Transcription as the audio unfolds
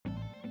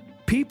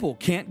People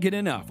can't get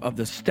enough of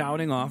the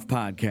Stouting Off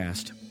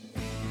podcast.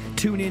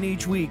 Tune in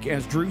each week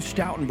as Drew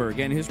Stoutenberg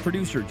and his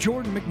producer,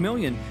 Jordan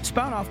McMillian,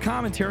 spout off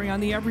commentary on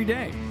the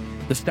everyday.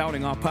 The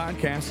Stouting Off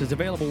podcast is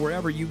available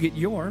wherever you get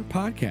your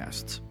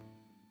podcasts.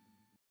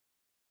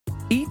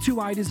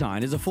 E2I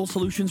Design is a full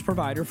solutions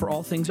provider for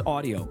all things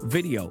audio,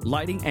 video,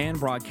 lighting, and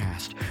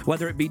broadcast.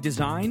 Whether it be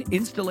design,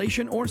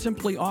 installation, or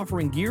simply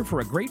offering gear for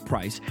a great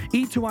price,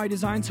 E2I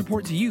Design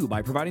supports you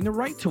by providing the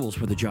right tools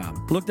for the job.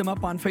 Look them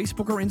up on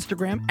Facebook or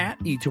Instagram at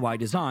E2I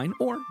Design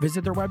or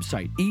visit their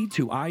website,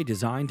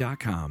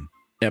 e2idesign.com.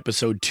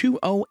 Episode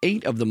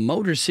 208 of the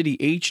Motor City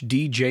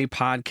HDJ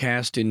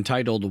podcast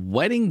entitled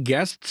Wedding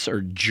Guests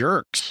Are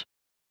Jerks.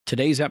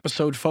 Today's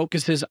episode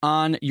focuses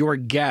on your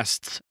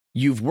guests.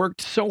 You've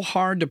worked so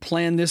hard to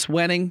plan this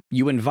wedding.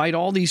 You invite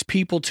all these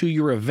people to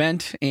your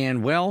event,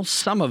 and, well,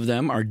 some of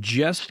them are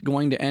just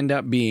going to end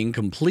up being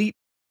complete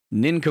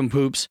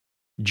nincompoops,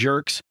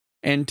 jerks.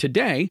 And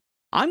today,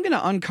 I'm going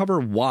to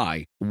uncover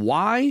why.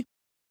 Why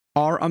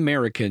are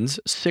Americans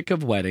sick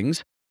of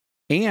weddings?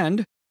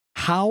 And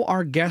how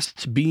are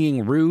guests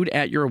being rude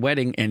at your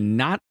wedding and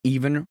not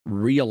even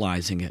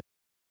realizing it?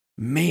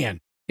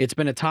 Man, it's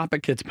been a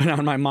topic that's been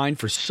on my mind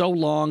for so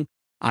long.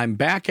 I'm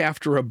back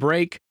after a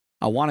break.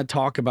 I want to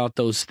talk about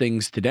those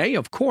things today.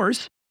 Of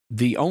course,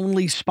 the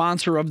only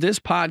sponsor of this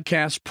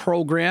podcast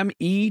program,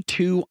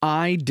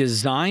 E2I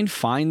Design.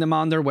 Find them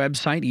on their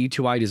website,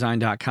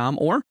 e2idesign.com,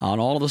 or on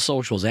all of the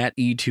socials at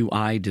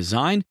E2I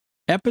Design.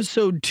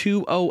 Episode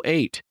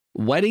 208,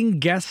 Wedding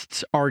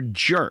Guests Are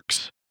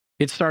Jerks.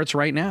 It starts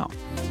right now.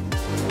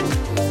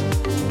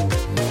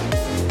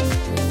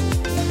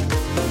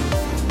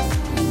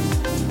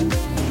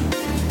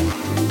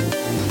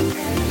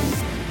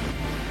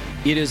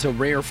 It is a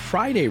rare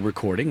Friday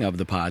recording of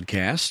the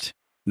podcast.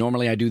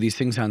 Normally I do these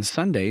things on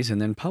Sundays and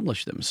then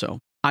publish them, so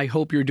I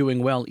hope you're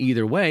doing well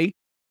either way.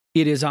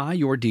 It is I,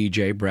 your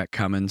DJ, Brett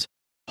Cummins.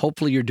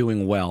 Hopefully you're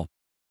doing well,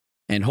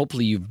 and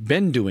hopefully you've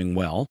been doing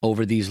well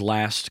over these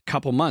last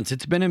couple months.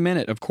 It's been a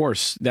minute, of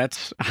course.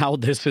 That's how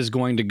this is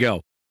going to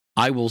go.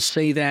 I will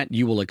say that.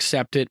 You will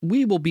accept it.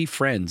 We will be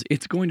friends.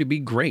 It's going to be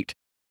great.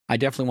 I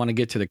definitely want to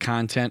get to the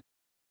content.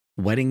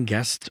 Wedding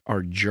guests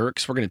are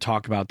jerks. We're going to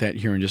talk about that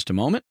here in just a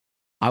moment.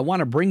 I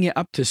want to bring you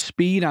up to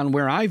speed on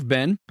where I've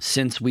been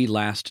since we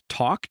last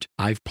talked.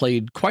 I've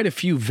played quite a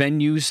few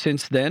venues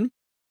since then,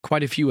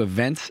 quite a few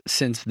events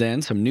since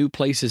then, some new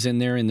places in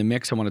there in the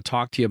mix I want to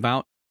talk to you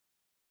about.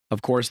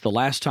 Of course, the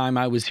last time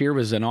I was here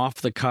was an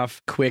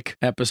off-the-cuff, quick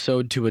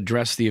episode to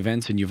address the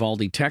events in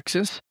Uvalde,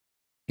 Texas.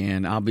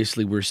 And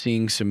obviously, we're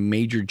seeing some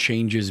major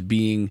changes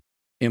being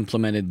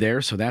implemented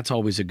there, so that's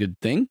always a good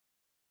thing.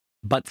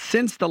 But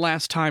since the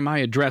last time I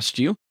addressed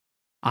you,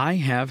 I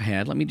have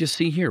had, let me just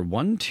see here,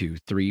 1, 2,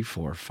 3,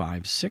 4,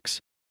 5, 6,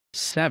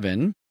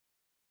 7,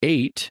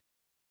 8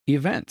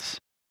 events.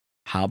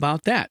 How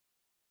about that?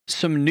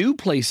 Some new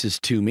places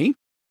to me.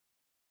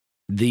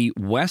 The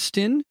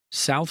Westin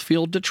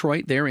Southfield,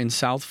 Detroit, there in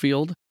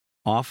Southfield,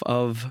 off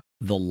of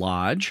the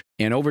Lodge,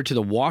 and over to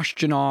the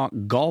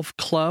Washtenaw Golf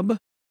Club.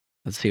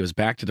 Let's see, it was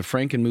back to the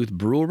Frankenmuth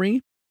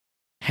Brewery.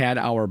 Had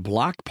our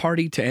block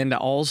party to end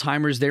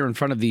Alzheimer's there in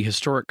front of the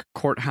historic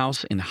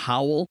courthouse in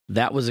Howell.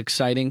 That was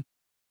exciting.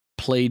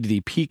 Played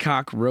the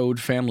Peacock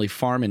Road Family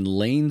Farm in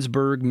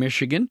Lanesburg,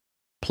 Michigan.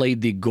 Played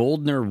the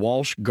Goldner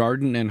Walsh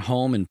Garden and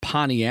Home in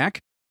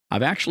Pontiac.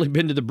 I've actually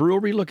been to the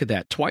brewery, look at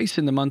that, twice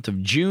in the month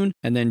of June,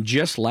 and then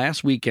just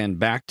last weekend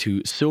back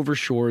to Silver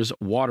Shores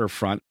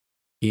Waterfront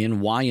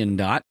in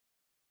Wyandotte.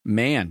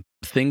 Man,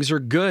 things are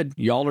good.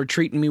 Y'all are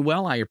treating me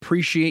well. I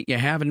appreciate you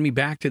having me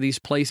back to these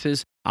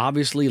places,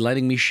 obviously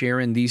letting me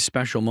share in these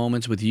special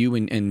moments with you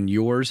and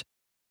yours.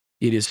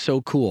 It is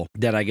so cool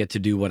that I get to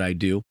do what I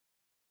do,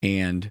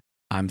 and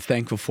I'm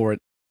thankful for it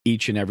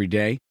each and every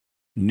day.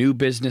 New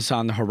business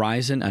on the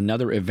horizon,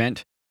 another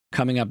event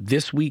coming up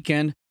this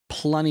weekend,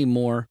 plenty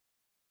more.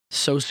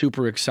 So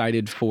super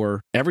excited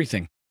for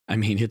everything. I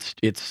mean,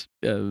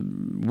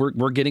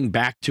 we're getting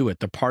back to it.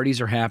 The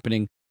parties are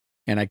happening,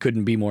 and I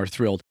couldn't be more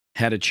thrilled.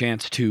 Had a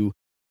chance to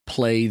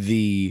play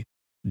the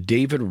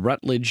David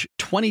Rutledge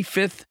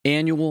 25th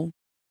annual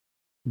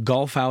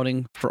golf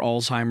outing for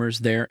Alzheimer's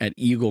there at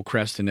Eagle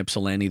Crest in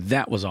Ypsilanti.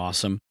 That was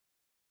awesome.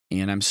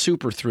 And I'm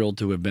super thrilled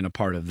to have been a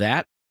part of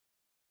that,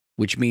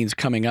 which means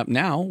coming up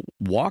now,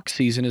 walk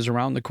season is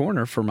around the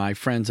corner for my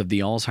friends of the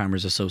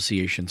Alzheimer's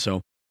Association.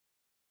 So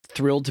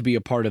thrilled to be a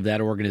part of that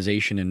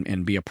organization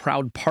and be a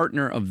proud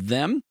partner of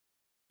them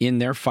in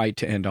their fight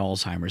to end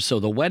Alzheimer's. So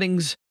the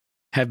weddings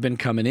have been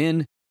coming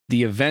in.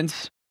 The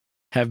events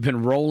have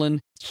been rolling.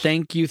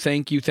 Thank you,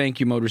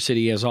 Motor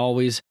City, as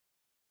always.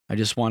 I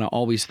just want to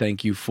always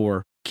thank you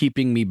for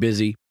keeping me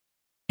busy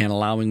and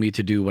allowing me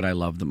to do what I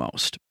love the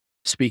most.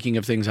 Speaking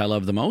of things I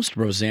love the most,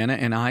 Rosanna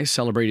and I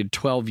celebrated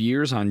 12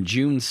 years on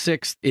June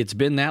 6th. It's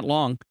been that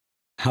long.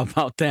 How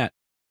about that?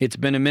 It's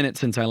been a minute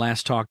since I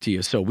last talked to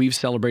you. So we've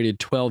celebrated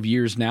 12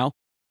 years now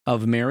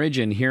of marriage.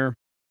 And here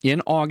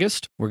in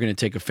August, we're going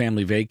to take a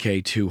family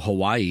vacay to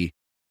Hawaii.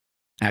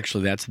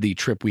 Actually, that's the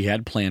trip we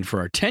had planned for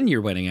our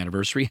 10-year wedding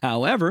anniversary.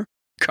 However,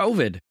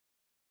 COVID.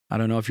 I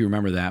don't know if you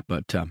remember that,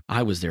 but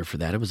I was there for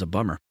that. It was a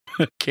bummer.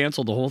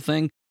 Canceled the whole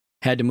thing.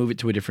 Had to move it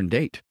to a different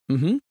date.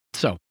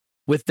 So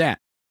with that,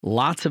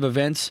 lots of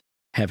events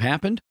have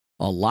happened.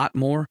 A lot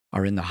more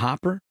are in the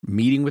hopper,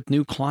 meeting with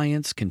new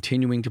clients,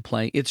 continuing to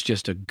play. It's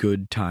just a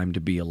good time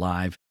to be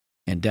alive.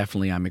 And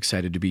definitely, I'm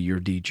excited to be your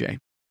DJ.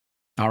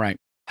 All right,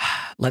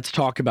 let's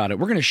talk about it.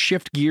 We're going to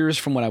shift gears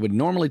from what I would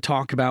normally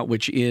talk about,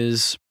 which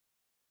is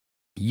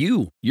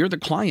you. You're the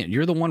client.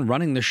 You're the one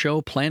running the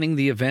show, planning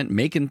the event,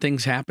 making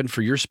things happen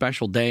for your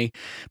special day.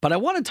 But I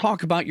want to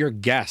talk about your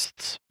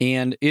guests.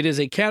 And it is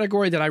a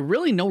category that I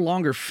really no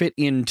longer fit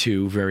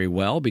into very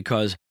well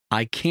because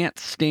I can't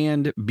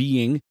stand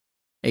being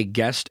a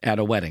guest at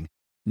a wedding.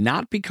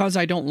 Not because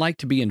I don't like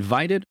to be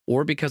invited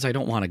or because I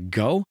don't want to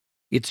go.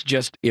 It's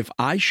just if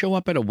I show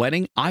up at a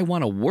wedding, I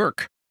want to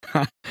work.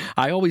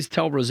 I always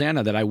tell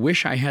Rosanna that I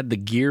wish I had the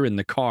gear in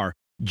the car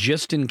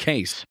just in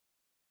case.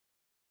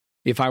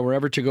 If I were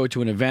ever to go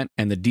to an event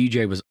and the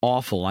DJ was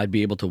awful, I'd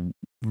be able to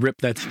rip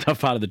that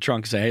stuff out of the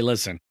trunk and say, hey,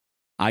 listen,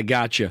 I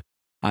got you.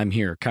 I'm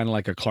here. Kind of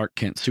like a Clark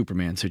Kent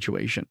Superman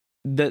situation.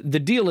 The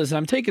deal is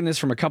I'm taking this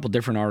from a couple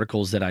different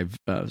articles that I've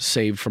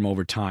saved from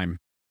over time.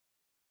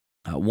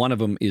 One of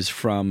them is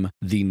from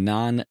The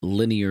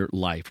Non-Linear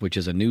Life, which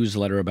is a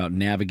newsletter about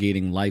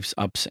navigating life's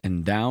ups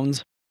and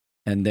downs.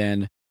 And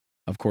then,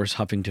 of course,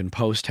 Huffington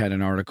Post had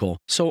an article.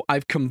 So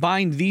I've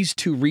combined these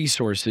two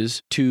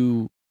resources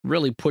to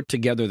really put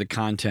together the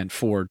content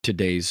for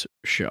today's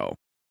show.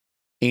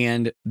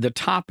 And the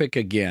topic,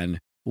 again,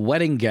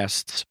 wedding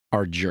guests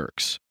are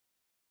jerks.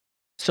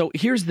 So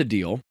here's the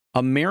deal.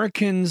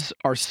 Americans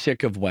are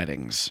sick of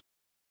weddings.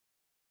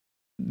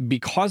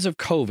 Because of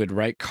COVID,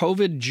 right?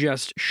 COVID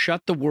just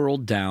shut the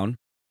world down.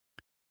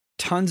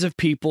 Tons of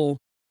people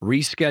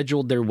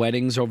rescheduled their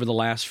weddings over the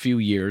last few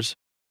years.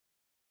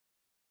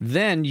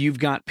 Then you've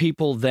got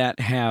people that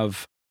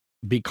have,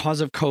 because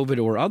of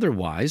COVID or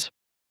otherwise,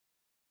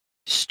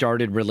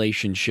 started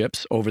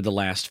relationships over the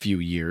last few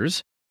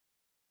years.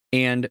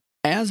 And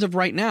as of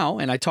right now,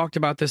 and I talked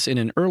about this in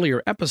an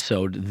earlier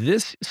episode,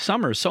 this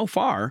summer so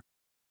far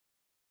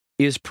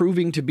is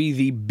proving to be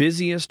the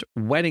busiest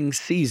wedding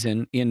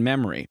season in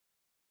memory.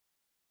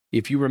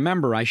 If you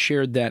remember, I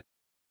shared that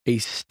a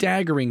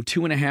staggering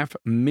 2.5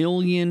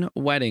 million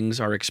weddings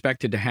are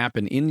expected to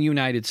happen in the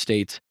United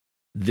States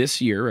this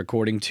year,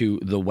 according to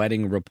the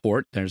Wedding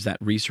Report. There's that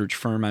research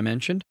firm I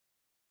mentioned.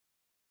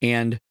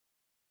 And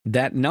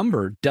that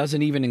number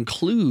doesn't even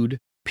include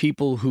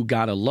people who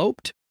got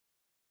eloped,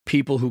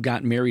 people who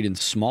got married in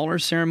smaller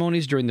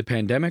ceremonies during the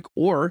pandemic,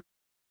 or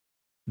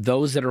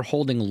those that are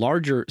holding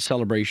larger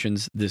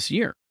celebrations this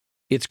year.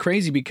 It's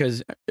crazy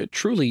because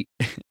truly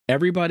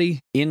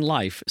everybody in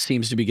life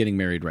seems to be getting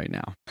married right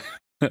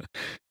now.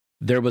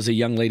 There was a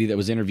young lady that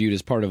was interviewed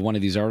as part of one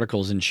of these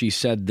articles, and she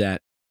said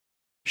that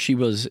she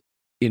was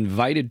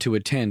invited to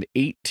attend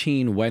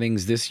 18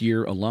 weddings this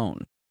year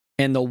alone.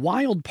 And the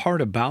wild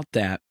part about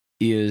that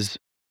is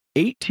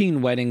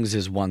 18 weddings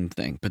is one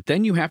thing, but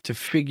then you have to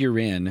figure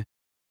in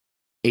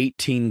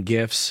 18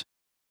 gifts,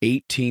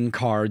 18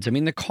 cards. I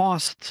mean, the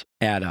costs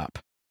add up.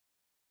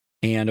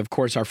 And of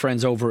course, our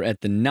friends over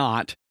at The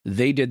Knot,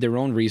 they did their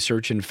own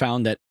research and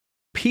found that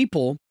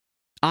people,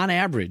 on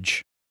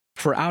average,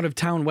 for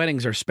out-of-town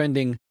weddings are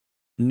spending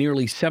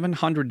nearly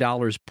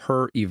 $700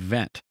 per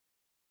event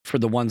for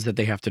the ones that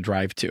they have to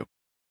drive to.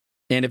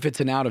 And if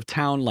it's an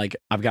out-of-town, like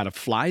I've got to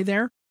fly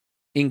there,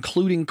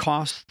 including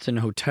costs and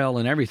hotel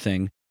and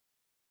everything,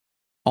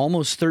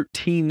 almost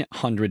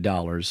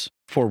 $1,300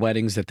 for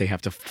weddings that they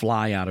have to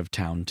fly out of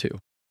town to.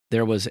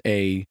 There was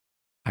I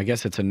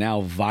guess it's a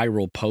now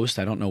viral post.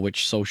 I don't know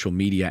which social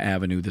media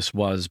avenue this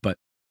was, but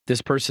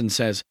this person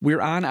says,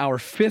 we're on our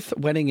 5th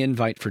wedding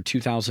invite for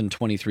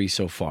 2023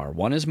 so far.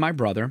 One is my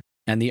brother,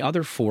 and the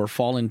other 4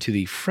 fall into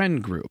the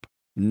friend group.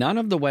 None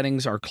of the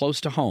weddings are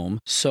close to home,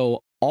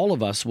 so all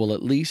of us will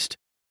at least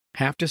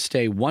have to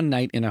stay one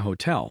night in a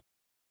hotel.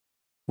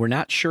 We're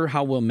not sure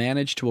how we'll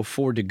manage to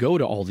afford to go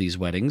to all these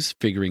weddings,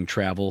 figuring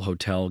travel,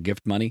 hotel,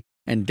 gift money,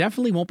 and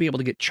definitely won't be able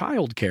to get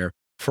childcare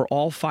for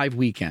all 5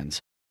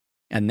 weekends.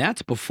 And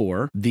that's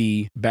before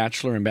the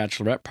bachelor and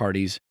bachelorette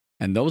parties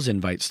and those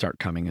invites start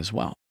coming as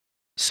well.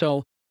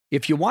 So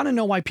if you want to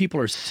know why people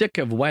are sick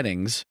of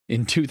weddings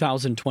in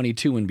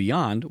 2022 and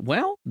beyond,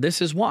 well, this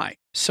is why.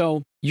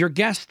 So your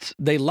guests,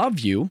 they love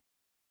you,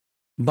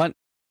 but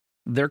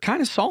they're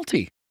kind of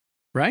salty,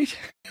 right?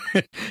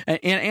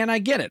 and I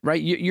get it,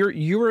 right?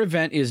 Your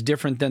event is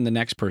different than the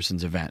next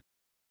person's event.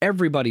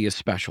 Everybody is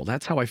special.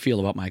 That's how I feel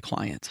about my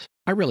clients.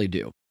 I really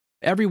do.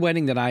 Every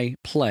wedding that I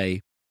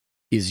play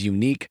is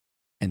unique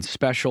and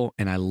special,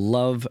 and I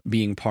love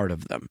being part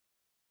of them.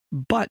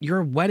 But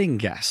your wedding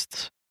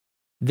guests,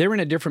 they're in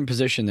a different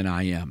position than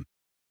I am.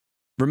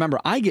 Remember,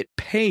 I get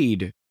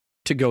paid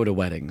to go to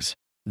weddings.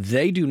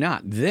 They do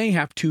not. They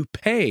have to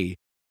pay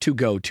to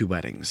go to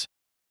weddings.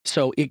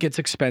 So it gets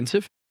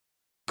expensive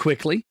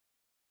quickly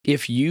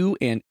if you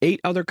and 8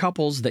 other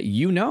couples that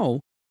you know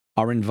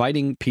are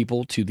inviting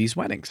people to these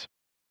weddings.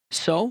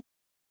 So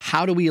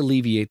how do we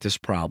alleviate this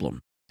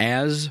problem?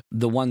 As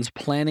the ones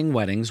planning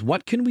weddings,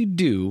 what can we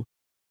do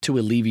to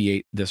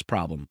alleviate this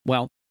problem?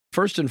 Well,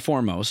 first and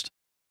foremost,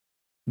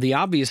 the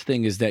obvious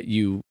thing is that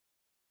you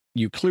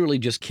clearly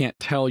just can't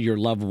tell your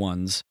loved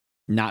ones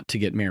not to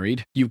get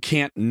married. You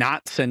can't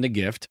not send a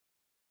gift.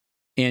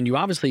 And you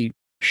obviously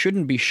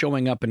shouldn't be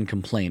showing up and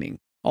complaining.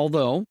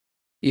 Although,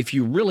 if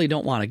you really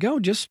don't want to go,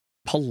 just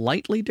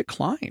politely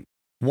decline.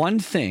 One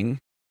thing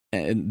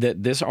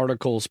that this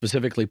article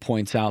specifically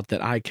points out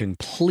that I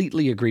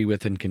completely agree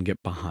with and can get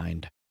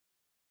behind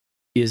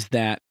is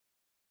that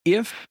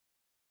if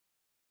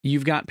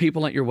you've got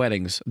people at your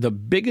weddings, the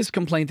biggest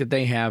complaint that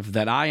they have,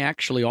 that I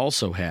actually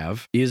also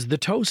have, is the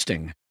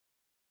toasting.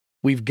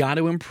 We've got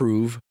to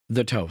improve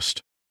the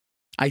toast.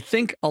 I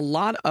think a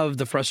lot of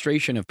the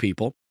frustration of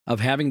people of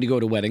having to go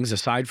to weddings,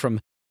 aside from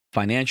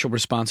financial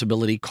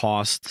responsibility,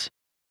 costs,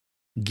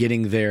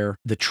 getting there,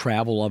 the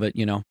travel of it,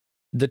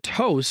 the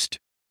toast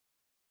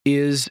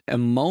is a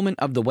moment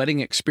of the wedding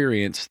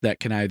experience that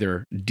can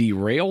either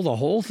derail the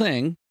whole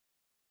thing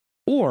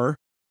or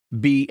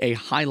be a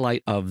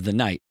highlight of the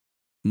night.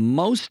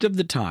 Most of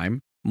the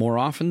time, more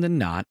often than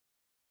not,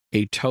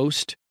 a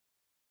toast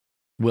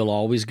will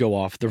always go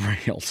off the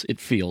rails, it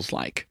feels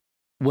like.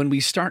 When we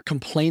start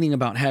complaining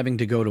about having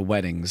to go to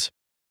weddings,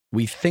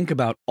 we think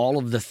about all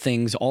of the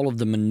things, all of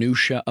the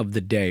minutia of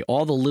the day,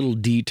 all the little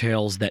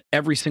details that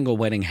every single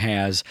wedding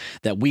has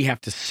that we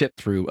have to sit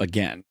through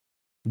again.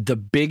 The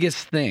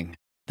biggest thing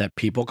that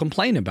people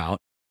complain about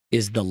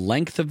is the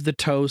length of the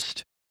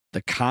toast,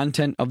 the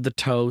content of the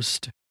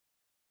toast.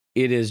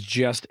 It is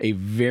just a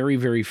very,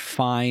 very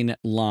fine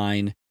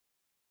line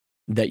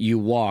that you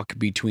walk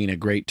between a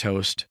great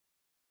toast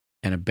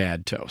and a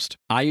bad toast.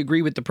 I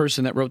agree with the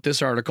person that wrote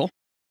this article.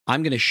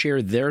 I'm going to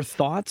share their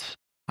thoughts.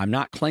 I'm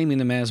not claiming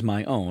them as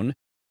my own,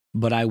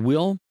 but I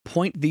will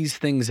point these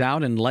things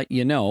out and let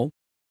you know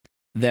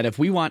that if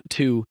we want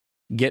to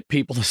get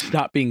people to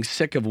stop being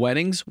sick of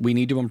weddings, we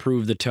need to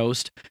improve the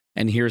toast,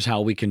 and here's how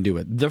we can do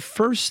it. The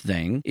first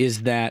thing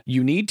is that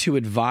you need to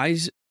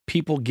advise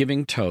people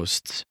giving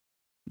toasts.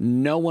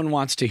 No one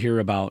wants to hear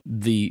about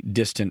the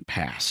distant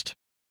past,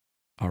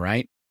 all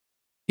right?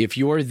 If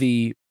you're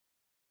the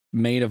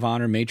maid of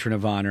honor, matron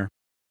of honor,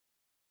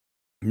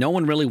 no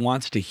one really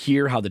wants to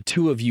hear how the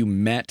two of you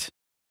met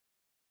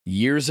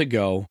years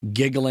ago,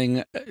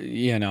 giggling.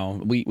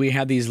 We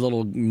had these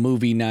little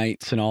movie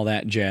nights and all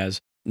that jazz.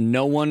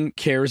 No one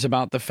cares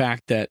about the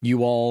fact that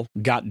you all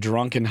got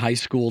drunk in high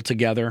school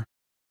together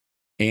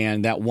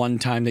and that one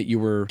time that you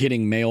were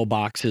hitting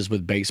mailboxes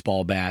with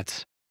baseball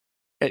bats.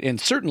 And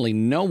certainly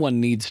no one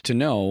needs to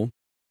know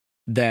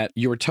that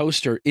your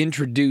toaster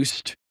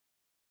introduced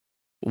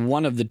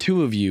one of the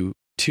two of you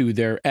to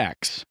their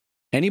ex.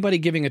 Anybody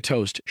giving a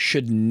toast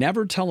should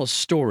never tell a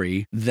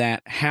story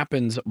that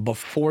happens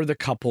before the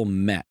couple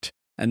met.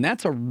 And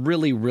that's a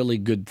really, really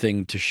good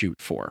thing to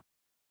shoot for.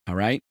 All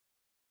right?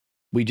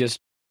 We just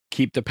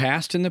keep the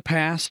past in the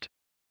past.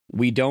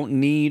 We don't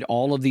need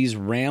all of these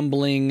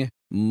rambling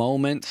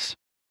moments.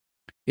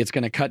 It's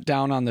going to cut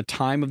down on the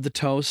time of the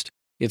toast.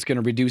 It's going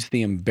to reduce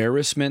the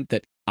embarrassment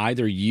that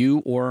either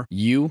you,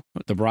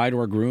 the bride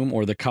or groom,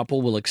 or the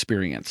couple will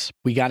experience.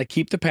 We got to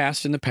keep the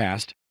past in the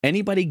past.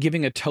 Anybody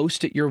giving a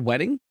toast at your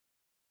wedding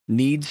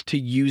needs to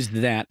use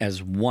that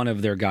as one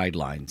of their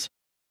guidelines.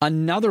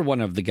 Another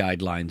one of the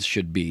guidelines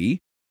should be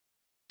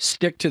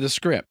stick to the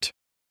script.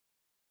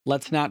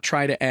 Let's not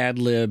try to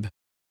ad-lib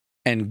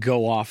and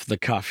go off the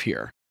cuff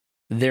here.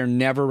 They're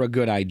never a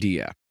good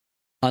idea.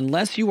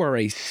 Unless you are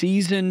a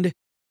seasoned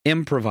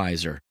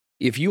improviser.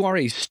 If you are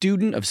a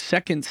student of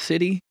Second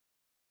City,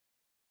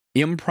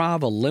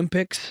 Improv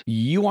Olympics,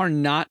 you are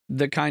not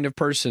the kind of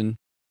person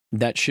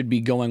that should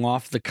be going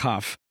off the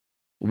cuff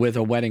with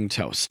a wedding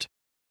toast.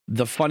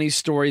 The funny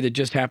story that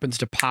just happens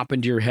to pop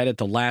into your head at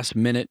the last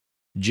minute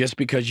just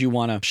because you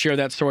want to share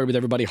that story with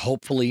everybody,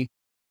 hopefully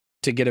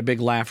to get a big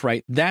laugh,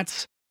 right?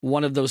 That's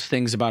one of those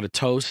things about a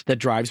toast that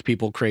drives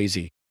people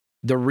crazy.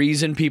 The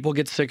reason people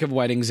get sick of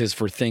weddings is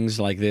for things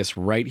like this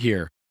right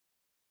here.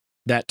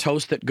 That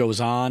toast that goes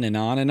on and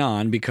on and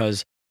on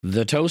because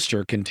the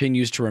toaster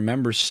continues to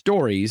remember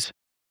stories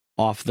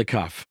off the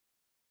cuff.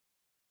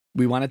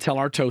 We want to tell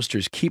our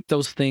toasters, keep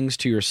those things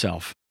to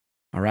yourself,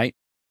 all right?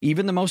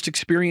 Even the most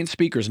experienced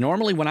speakers.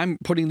 Normally, when I'm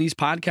putting these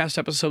podcast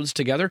episodes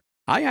together,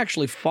 I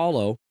actually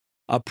follow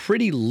a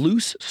pretty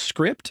loose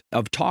script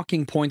of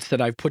talking points that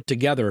I've put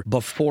together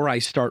before I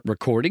start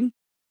recording.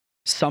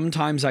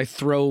 Sometimes I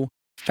throw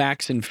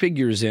facts and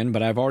figures in,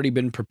 but I've already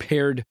been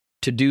prepared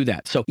to do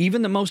that. So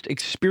even the most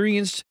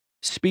experienced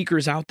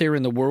speakers out there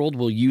in the world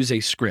will use a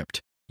script.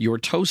 Your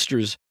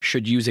toasters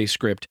should use a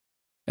script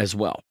as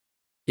well.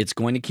 It's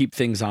going to keep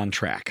things on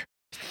track.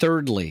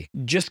 Thirdly,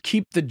 just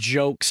keep the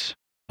jokes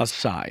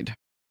aside.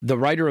 The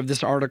writer of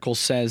this article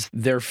says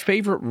their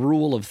favorite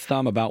rule of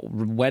thumb about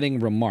wedding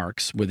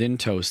remarks within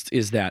toasts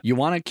is that you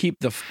want to keep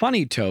the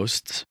funny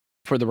toasts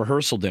for the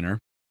rehearsal dinner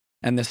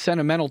and the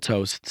sentimental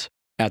toasts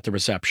at the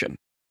reception.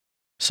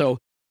 So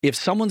if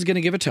someone's going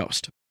to give a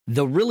toast,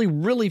 the really,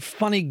 really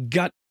funny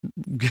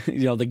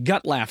the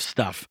gut laugh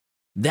stuff,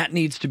 That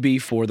needs to be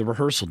for the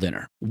rehearsal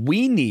dinner.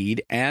 We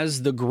need,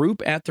 as the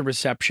group at the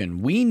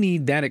reception, we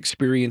need that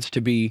experience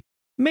to be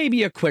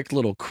maybe a quick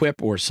little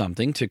quip or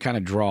something to kind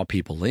of draw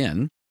people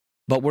in,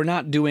 but we're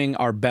not doing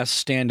our best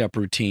stand-up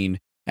routine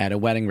at a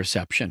wedding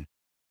reception.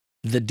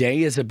 The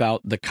day is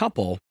about the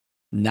couple,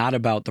 not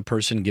about the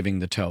person giving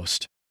the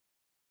toast.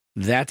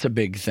 That's a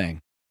big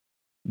thing.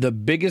 The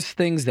biggest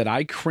things that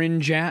I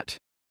cringe at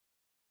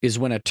is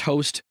when a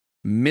toast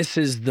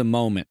misses the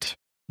moment.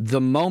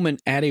 The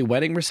moment at a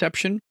wedding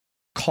reception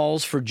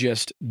calls for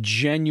just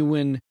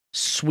genuine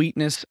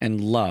sweetness and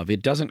love.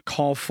 It doesn't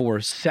call for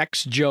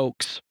sex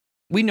jokes.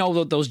 We know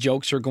that those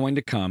jokes are going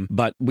to come,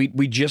 but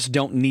we just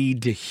don't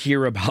need to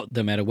hear about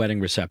them at a wedding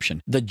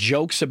reception. The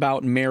jokes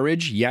about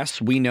marriage, yes,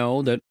 we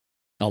know that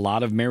a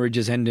lot of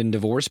marriages end in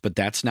divorce, but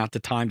that's not the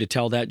time to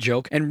tell that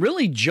joke. And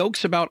really,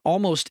 jokes about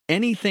almost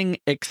anything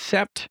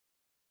except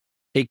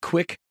a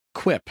quick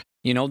quip.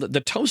 You know,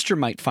 the toaster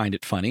might find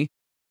it funny,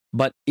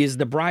 but is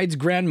the bride's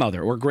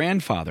grandmother or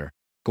grandfather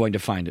going to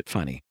find it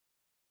funny,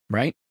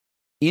 right?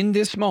 In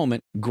this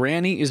moment,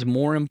 Granny is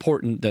more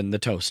important than the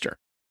toaster.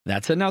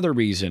 That's another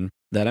reason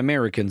that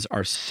Americans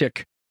are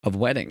sick of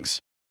weddings.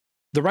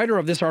 The writer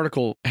of this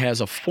article has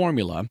a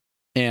formula,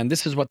 and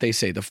this is what they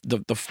say.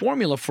 The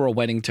formula for a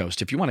wedding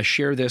toast, if you want to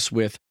share this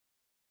with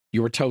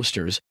your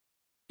toasters,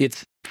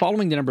 it's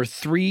following the number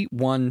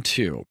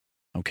 312,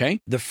 okay?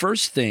 The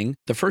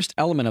first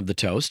element of the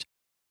toast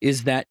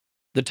is that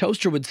the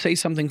toaster would say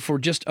something for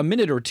just a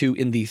minute or two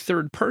in the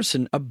third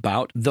person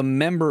about the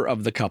member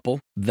of the couple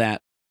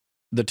that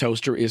the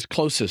toaster is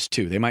closest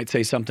to. They might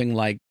say something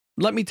like,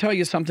 "Let me tell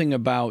you something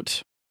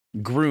about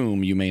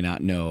groom you may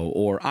not know,"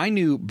 or "I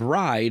knew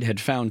bride had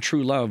found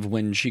true love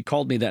when she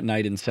called me that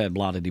night and said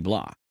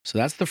blah-de-de-blah." So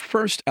that's the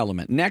first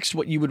element. Next,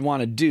 what you would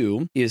want to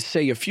do is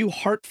say a few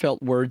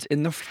heartfelt words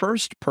in the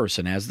first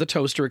person as the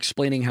toaster,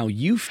 explaining how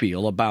you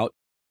feel about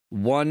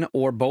one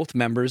or both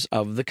members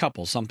of the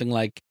couple. Something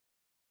like,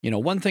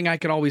 one thing I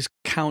could always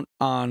count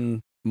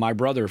on my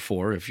brother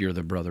for, if you're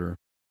the brother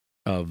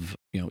of,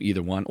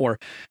 either one, or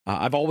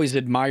I've always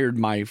admired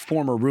my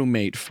former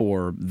roommate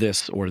for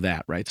this or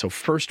that, right? So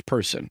first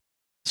person.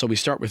 So we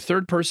start with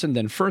third person,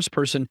 then first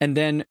person, and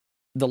then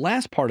the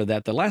last part of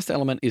that, the last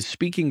element is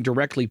speaking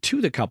directly to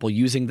the couple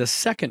using the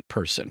second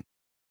person,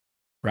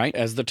 right?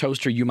 As the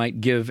toaster, you might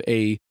give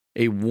a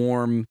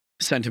warm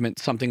sentiment,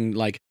 something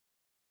like,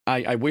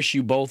 I wish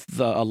you both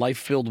a life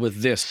filled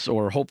with this,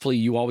 or hopefully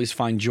you always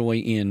find joy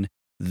in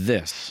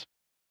this.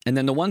 And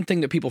then the one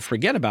thing that people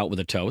forget about with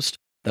a toast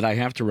that I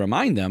have to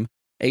remind them,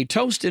 a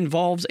toast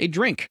involves a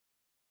drink.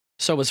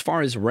 So as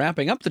far as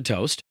wrapping up the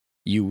toast,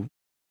 you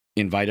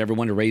invite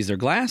everyone to raise their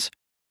glass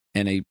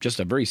and just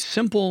a very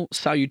simple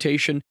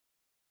salutation.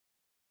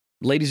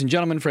 Ladies and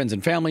gentlemen, friends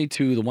and family,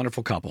 to the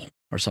wonderful couple,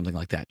 or something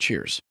like that.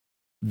 Cheers.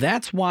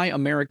 That's why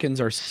Americans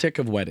are sick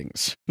of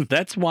weddings.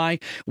 That's why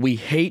we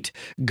hate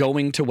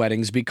going to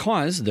weddings,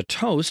 because the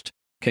toast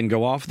can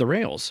go off the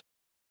rails.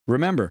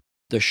 Remember,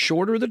 the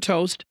shorter the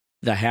toast,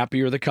 the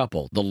happier the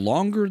couple. The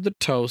longer the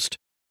toast,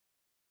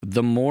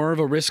 the more of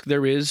a risk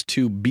there is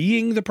to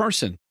being the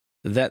person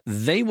that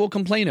they will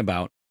complain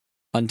about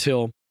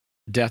until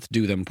death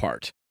do them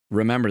part.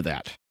 Remember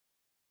that.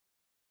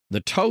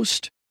 The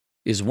toast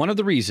is one of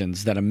the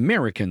reasons that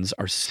Americans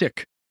are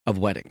sick of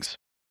weddings.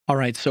 All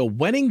right, so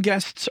wedding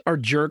guests are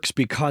jerks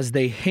because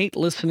they hate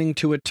listening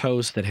to a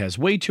toast that has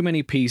way too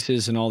many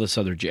pieces and all this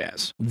other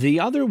jazz. The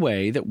other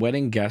way that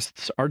wedding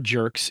guests are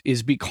jerks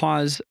is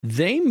because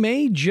they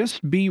may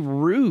just be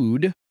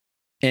rude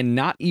and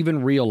not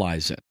even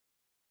realize it.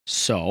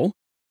 So,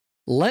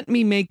 let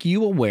me make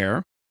you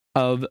aware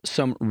of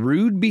some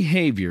rude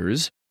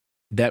behaviors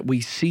that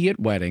we see at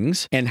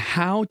weddings and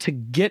how to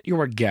get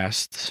your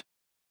guests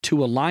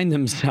to align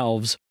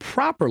themselves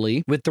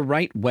properly with the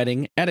right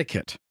wedding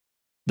etiquette.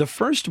 The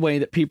first way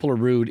that people are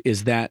rude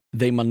is that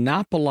they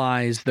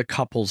monopolize the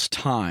couple's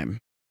time.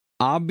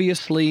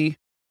 Obviously,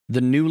 the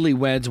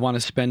newlyweds want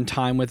to spend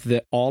time with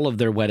all of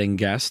their wedding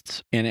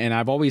guests. And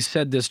I've always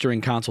said this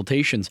during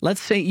consultations.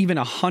 Let's say even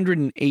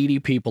 180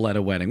 people at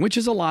a wedding, which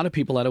is a lot of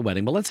people at a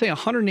wedding, but let's say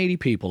 180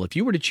 people. If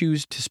you were to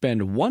choose to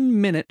spend 1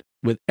 minute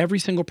with every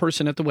single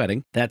person at the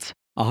wedding, that's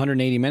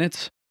 180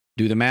 minutes.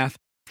 Do the math,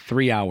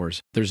 3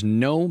 hours. There's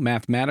no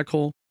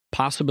mathematical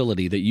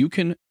possibility that you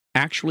can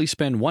actually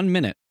spend 1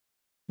 minute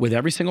with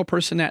every single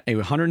person at a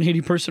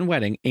 180-person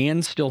wedding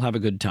and still have a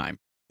good time.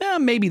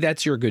 Maybe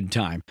that's your good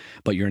time,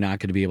 but you're not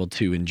going to be able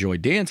to enjoy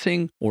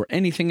dancing or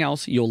anything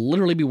else. You'll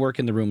literally be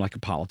working the room like a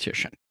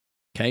politician,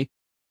 okay?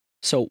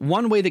 So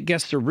one way that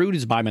guests are rude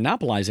is by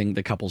monopolizing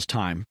the couple's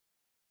time.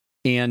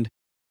 And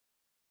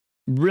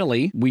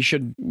really, we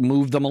should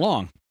move them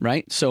along,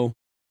 right? So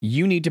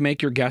you need to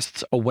make your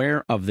guests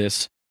aware of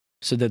this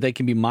so that they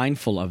can be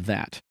mindful of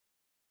that.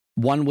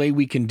 One way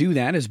we can do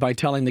that is by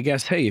telling the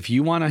guests, hey, if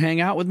you want to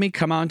hang out with me,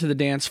 come on to the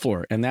dance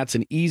floor. And that's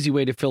an easy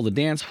way to fill the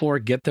dance floor,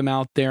 get them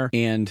out there,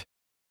 and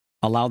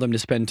allow them to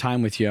spend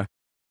time with you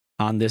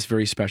on this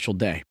very special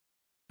day.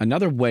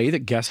 Another way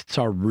that guests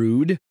are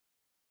rude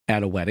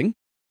at a wedding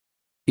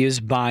is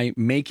by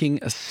making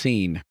a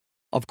scene.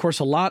 Of course,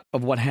 a lot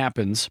of what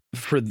happens,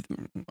 for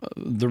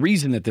the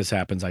reason that this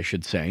happens, I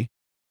should say,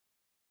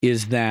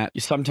 is that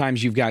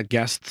sometimes you've got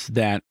guests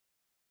that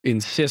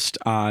insist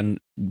on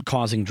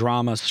causing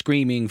drama,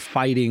 screaming,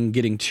 fighting,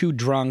 getting too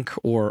drunk,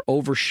 or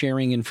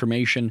oversharing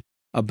information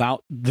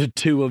about the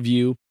two of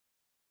you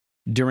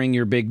during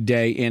your big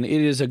day. And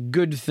it is a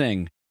good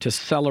thing to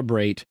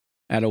celebrate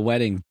at a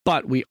wedding,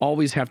 but we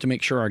always have to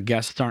make sure our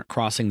guests aren't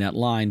crossing that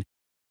line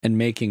and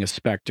making a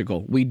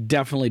spectacle. We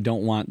definitely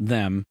don't want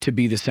them to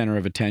be the center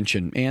of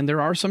attention. And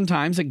there are some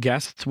times that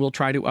guests will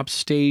try to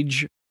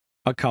upstage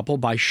a couple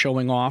by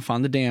showing off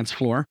on the dance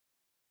floor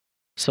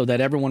so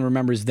that everyone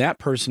remembers that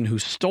person who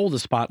stole the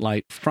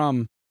spotlight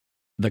from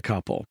the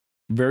couple.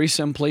 Very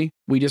simply,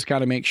 we just got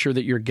to make sure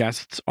that your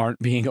guests aren't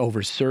being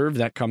overserved.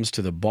 That comes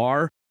to the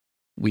bar.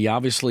 We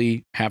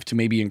obviously have to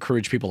maybe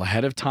encourage people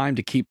ahead of time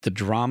to keep the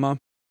drama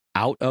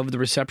out of the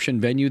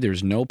reception venue.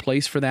 There's no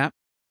place for that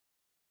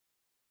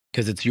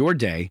because it's your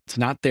day. It's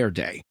not their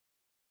day.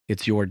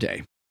 It's your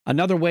day.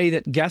 Another way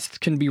that guests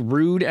can be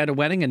rude at a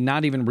wedding and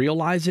not even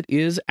realize it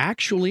is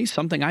actually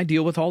something I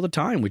deal with all the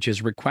time, which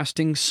is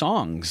requesting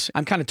songs.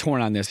 I'm kind of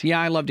torn on this.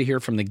 Yeah, I love to hear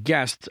from the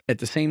guests. At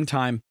the same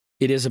time,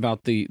 it is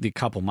about the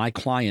couple, my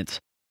clients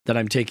that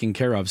I'm taking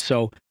care of.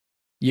 So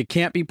you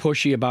can't be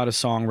pushy about a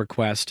song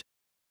request.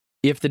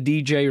 If the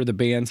DJ or the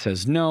band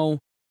says no,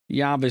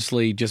 you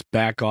obviously just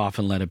back off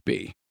and let it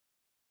be.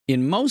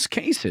 In most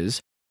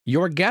cases,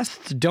 your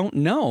guests don't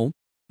know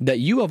that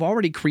you have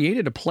already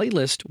created a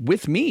playlist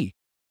with me.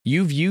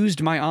 You've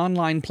used my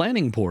online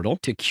planning portal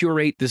to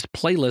curate this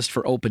playlist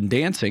for open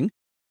dancing.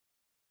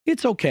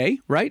 It's okay,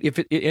 right?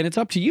 And it's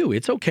up to you.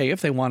 It's okay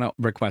if they want to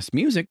request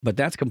music, but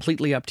that's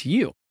completely up to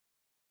you.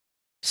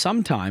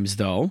 Sometimes,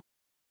 though,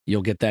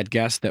 you'll get that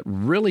guest that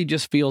really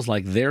just feels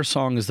like their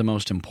song is the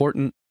most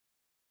important,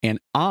 and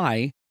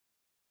I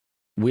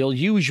will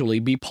usually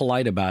be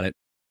polite about it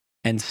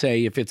and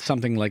say, if it's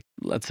something like,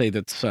 let's say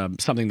that's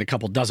something the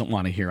couple doesn't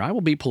want to hear, I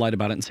will be polite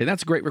about it and say,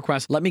 that's a great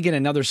request. Let me get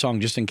another song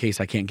just in case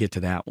I can't get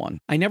to that one.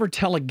 I never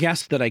tell a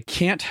guest that I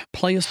can't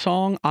play a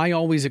song. I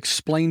always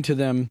explain to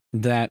them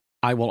that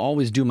I will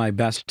always do my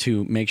best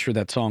to make sure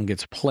that song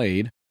gets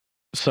played.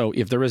 So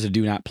if there is a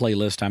do not play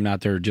list, I'm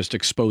not there just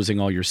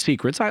exposing all your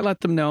secrets. I let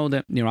them know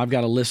that, I've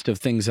got a list of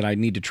things that I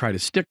need to try to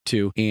stick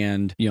to.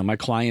 And, my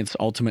clients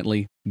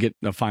ultimately get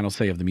a final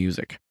say of the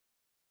music.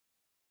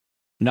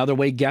 Another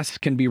way guests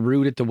can be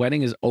rude at the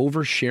wedding is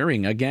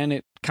oversharing. Again,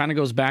 it kind of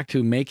goes back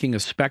to making a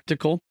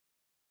spectacle.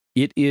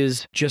 It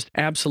is just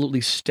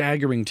absolutely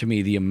staggering to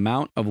me the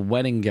amount of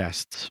wedding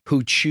guests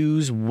who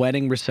choose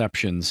wedding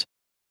receptions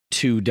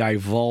to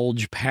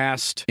divulge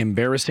past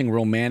embarrassing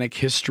romantic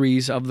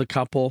histories of the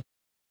couple.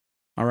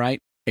 All right,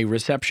 a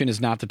reception is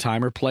not the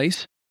time or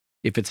place.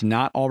 If it's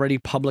not already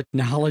public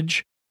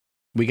knowledge,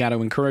 we got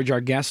to encourage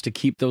our guests to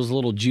keep those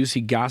little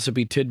juicy,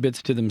 gossipy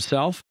tidbits to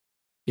themselves.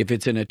 If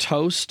it's in a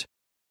toast,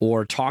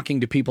 or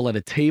talking to people at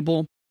a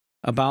table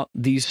about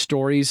these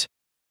stories,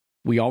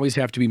 we always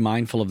have to be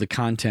mindful of the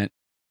content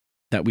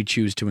that we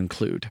choose to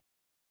include.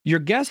 Your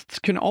guests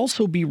can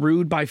also be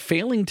rude by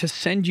failing to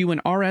send you an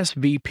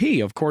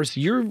RSVP. Of course,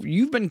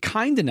 you've been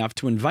kind enough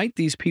to invite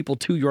these people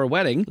to your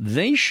wedding.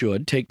 They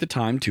should take the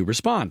time to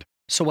respond.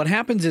 So what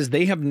happens is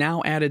they have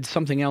now added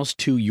something else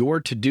to your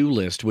to-do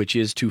list, which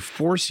is to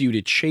force you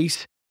to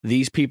chase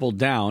these people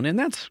down. And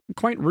that's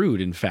quite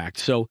rude, in fact.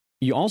 So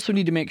you also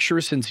need to make sure,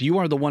 since you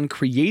are the one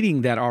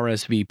creating that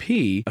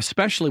RSVP,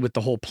 especially with the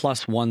whole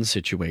 +1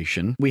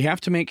 situation, we have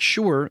to make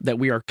sure that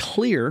we are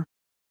clear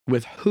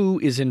with who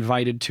is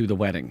invited to the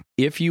wedding.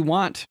 If you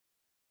want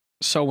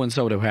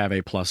so-and-so to have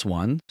a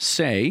 +1,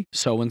 say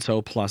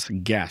so-and-so plus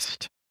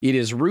guest. It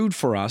is rude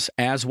for us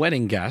as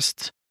wedding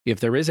guests,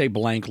 if there is a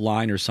blank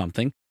line or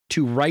something,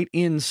 to write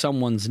in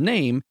someone's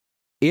name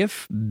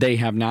if they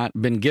have not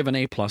been given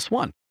a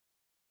 +1.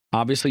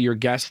 Obviously, your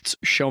guests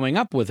showing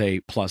up with a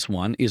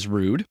 +1 is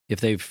rude if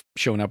they've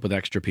shown up with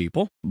extra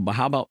people. But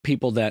how about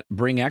people that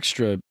bring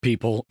extra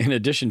people in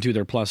addition to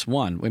their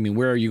 +1? I mean,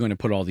 where are you going to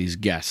put all these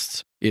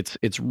guests?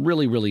 It's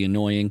really, really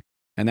annoying.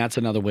 And that's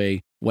another way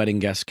wedding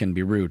guests can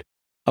be rude.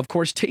 Of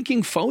course,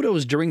 taking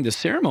photos during the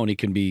ceremony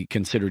can be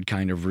considered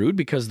kind of rude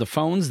because the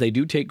phones, they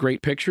do take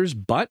great pictures,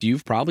 but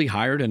you've probably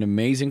hired an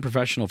amazing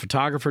professional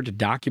photographer to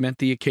document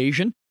the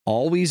occasion.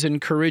 Always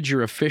encourage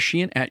your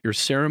officiant at your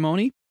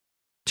ceremony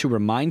to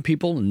remind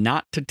people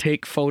not to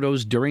take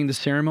photos during the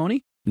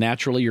ceremony.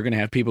 Naturally, you're going to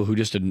have people who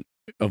just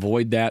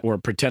avoid that or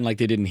pretend like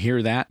they didn't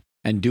hear that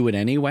and do it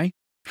anyway.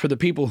 For the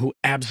people who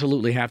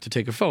absolutely have to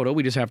take a photo,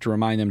 we just have to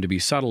remind them to be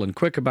subtle and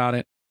quick about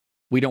it.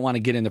 We don't want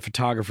to get in the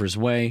photographer's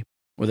way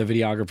or the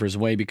videographer's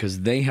way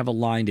because they have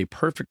aligned a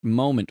perfect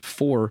moment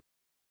for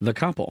the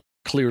couple.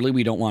 Clearly,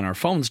 we don't want our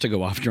phones to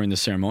go off during the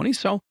ceremony,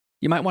 so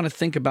you might want to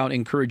think about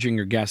encouraging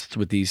your guests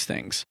with these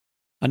things.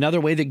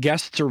 Another way that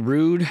guests are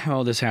rude,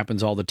 this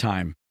happens all the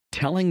time.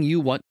 Telling you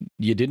what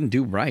you didn't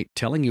do right,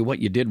 telling you what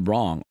you did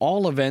wrong.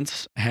 All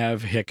events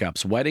have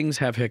hiccups. Weddings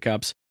have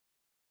hiccups.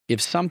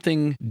 If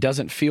something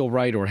doesn't feel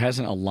right or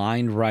hasn't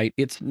aligned right,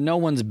 it's no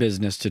one's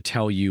business to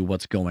tell you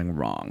what's going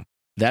wrong.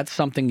 That's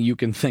something you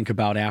can think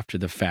about after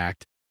the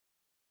fact.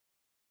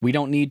 We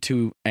don't need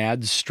to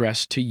add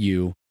stress to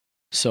you.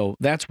 So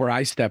that's where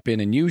I step in.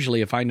 And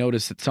usually if I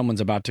notice that someone's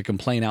about to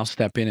complain, I'll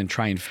step in and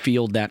try and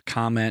field that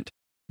comment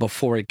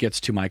before it gets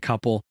to my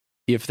couple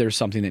if there's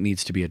something that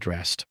needs to be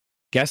addressed.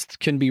 Guests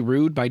can be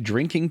rude by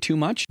drinking too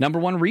much. Number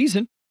one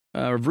reason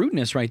of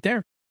rudeness right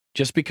there.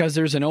 Just because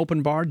there's an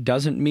open bar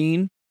doesn't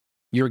mean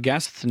your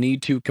guests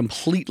need to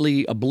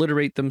completely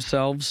obliterate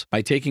themselves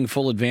by taking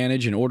full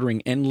advantage and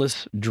ordering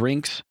endless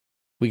drinks.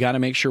 We got to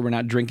make sure we're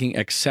not drinking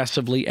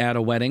excessively at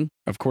a wedding.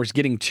 Of course,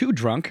 getting too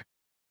drunk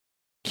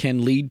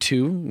can lead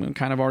to,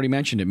 kind of already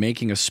mentioned it,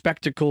 making a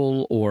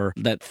spectacle, or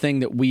that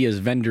thing that we as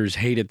vendors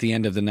hate at the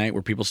end of the night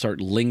where people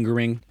start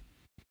lingering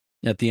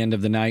at the end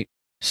of the night,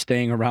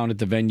 staying around at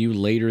the venue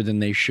later than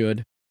they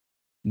should.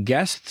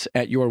 Guests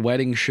at your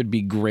wedding should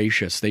be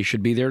gracious. They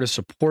should be there to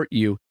support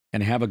you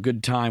and have a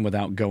good time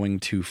without going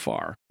too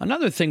far.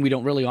 Another thing we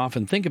don't really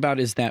often think about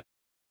is that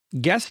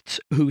guests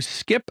who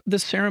skip the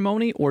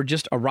ceremony or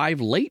just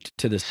arrive late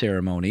to the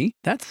ceremony,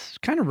 that's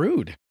kind of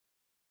rude.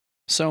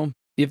 So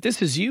if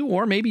this is you,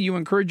 or maybe you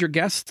encourage your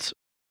guests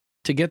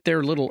to get there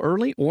a little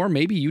early, or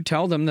maybe you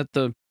tell them that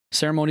the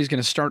ceremony is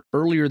going to start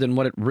earlier than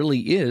what it really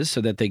is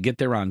so that they get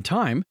there on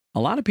time, a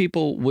lot of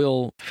people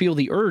will feel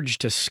the urge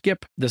to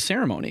skip the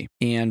ceremony,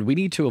 and we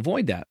need to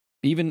avoid that,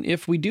 even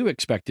if we do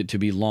expect it to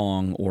be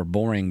long or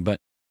boring. But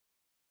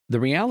the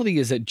reality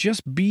is that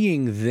just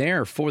being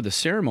there for the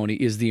ceremony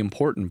is the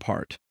important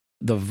part.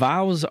 The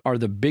vows are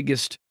the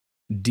biggest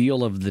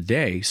deal of the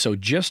day, so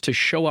just to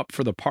show up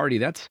for the party,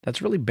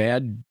 that's really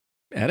bad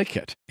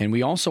etiquette. And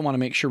we also want to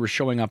make sure we're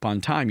showing up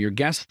on time. Your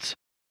guests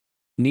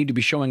need to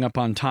be showing up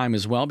on time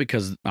as well,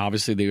 because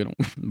obviously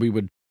we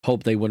would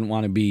hope they wouldn't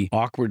want to be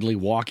awkwardly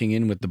walking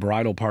in with the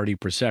bridal party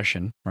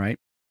procession, right?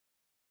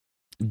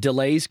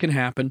 Delays can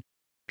happen.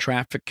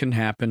 Traffic can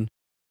happen.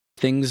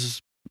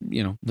 Things,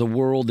 the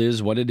world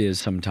is what it is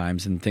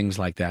sometimes, and things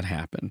like that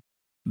happen.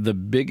 The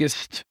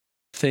biggest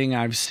thing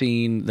I've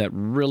seen that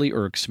really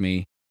irks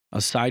me,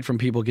 aside from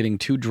people getting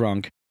too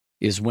drunk,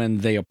 is when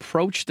they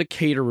approach the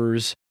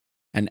caterers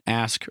and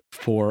ask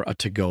for a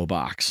to-go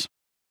box.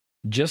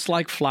 Just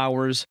like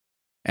flowers,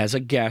 as a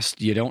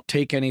guest, you don't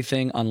take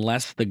anything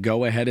unless the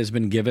go-ahead has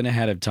been given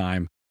ahead of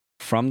time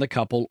from the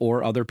couple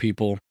or other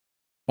people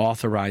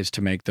authorized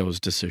to make those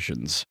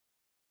decisions.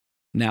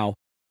 Now,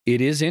 it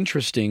is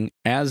interesting,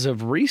 as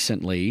of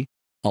recently,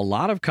 a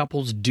lot of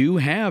couples do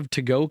have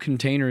to-go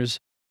containers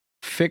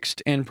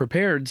fixed and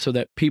prepared so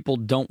that people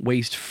don't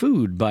waste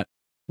food, but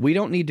we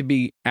don't need to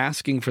be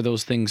asking for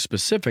those things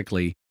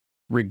specifically,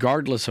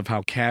 regardless of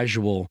how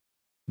casual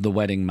the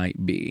wedding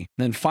might be.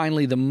 And then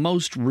finally, the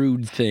most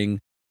rude thing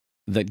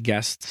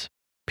that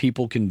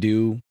people can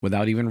do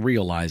without even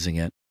realizing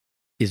it,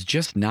 is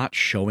just not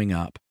showing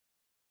up.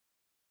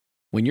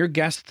 When your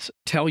guests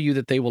tell you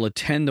that they will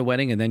attend the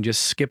wedding and then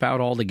just skip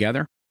out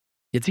altogether,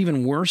 it's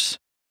even worse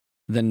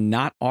than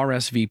not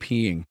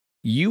RSVPing.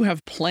 You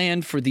have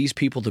planned for these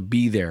people to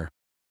be there.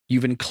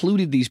 You've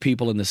included these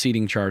people in the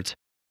seating charts,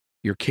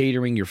 your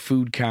catering, your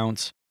food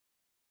counts.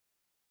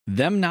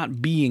 Them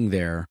not being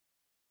there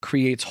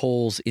creates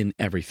holes in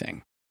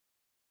everything.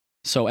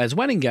 So as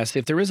wedding guests,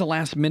 if there is a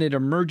last-minute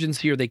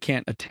emergency or they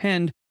can't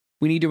attend,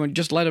 we need to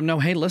just let them know,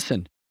 hey,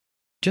 listen,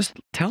 just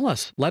tell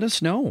us, let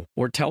us know,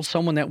 or tell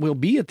someone that will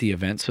be at the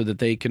event so that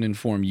they can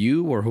inform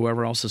you or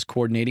whoever else is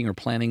coordinating or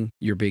planning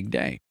your big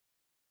day.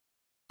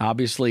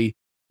 Obviously,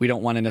 we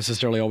don't want to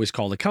necessarily always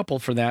call the couple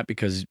for that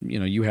because,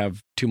 you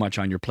have too much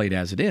on your plate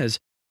as it is.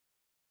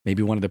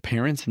 Maybe one of the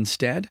parents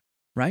instead,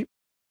 right?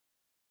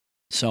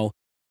 So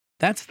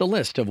that's the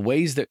list of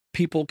ways that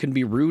people can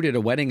be rude at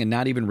a wedding and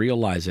not even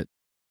realize it.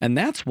 And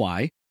that's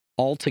why,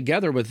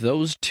 altogether with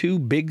those two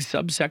big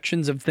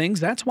subsections of things,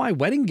 that's why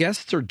wedding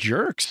guests are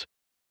jerks.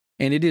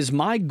 And it is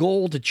my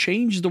goal to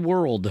change the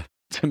world,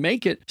 to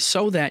make it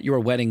so that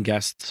your wedding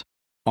guests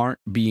aren't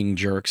being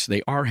jerks.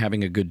 They are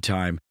having a good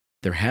time.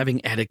 They're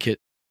having etiquette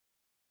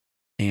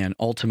and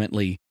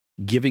ultimately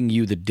giving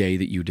you the day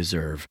that you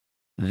deserve.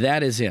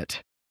 That is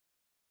it.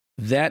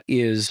 That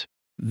is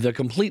the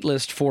complete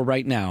list for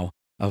right now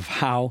of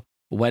how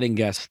wedding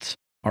guests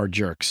are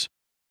jerks.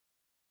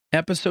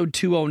 Episode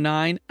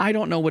 209, I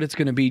don't know what it's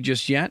going to be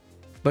just yet,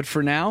 but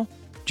for now,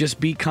 just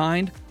be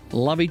kind,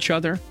 love each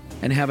other,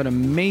 and have an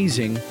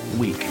amazing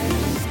week.